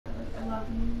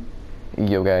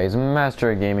Yo guys,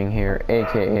 Master of Gaming here,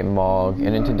 aka Mog,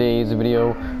 and in today's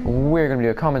video, we're going to do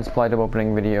a common supply job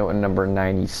opening video in number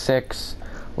 96.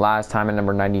 Last time in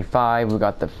number 95, we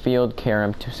got the Field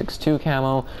KRM 262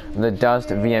 camo, the Dust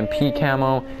VMP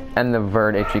camo, and the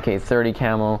Verd HGK 30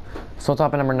 camo. So we'll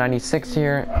top at number 96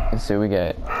 here, and see what we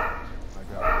get.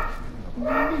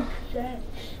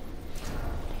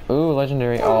 Ooh,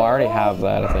 legendary. Oh, I already have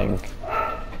that, I think.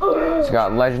 So we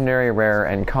got legendary, rare,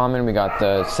 and common. We got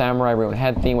the samurai ruined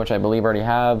head theme, which I believe I already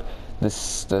have. The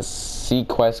Sea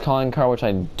Quest calling card, which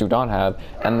I do not have,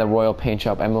 and the royal paint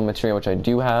shop emblem material, which I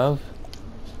do have.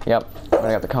 Yep,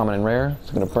 I got the common and rare, so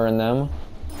I'm gonna burn them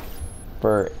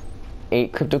for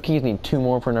 8 crypto keys. Need 2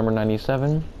 more for number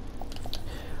 97.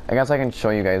 I guess I can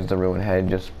show you guys the ruined head,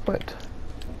 but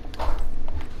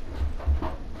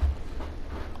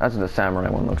that's what the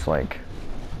samurai one looks like.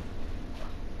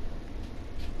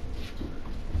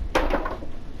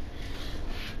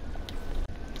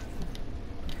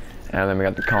 And then we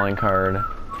got the calling card.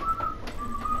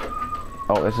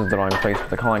 Oh, this is the wrong place for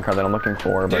the calling card that I'm looking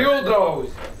for. But dildos!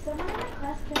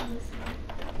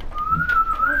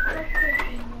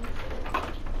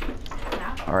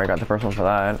 Alright, got the first one for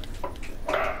that.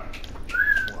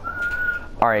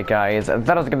 Alright guys,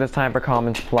 that was a good this time for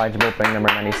common supply job opening number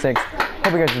 96.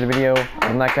 Hope you guys enjoyed the video. Other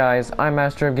than that guys, I'm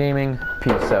Master of Gaming.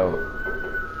 Peace out.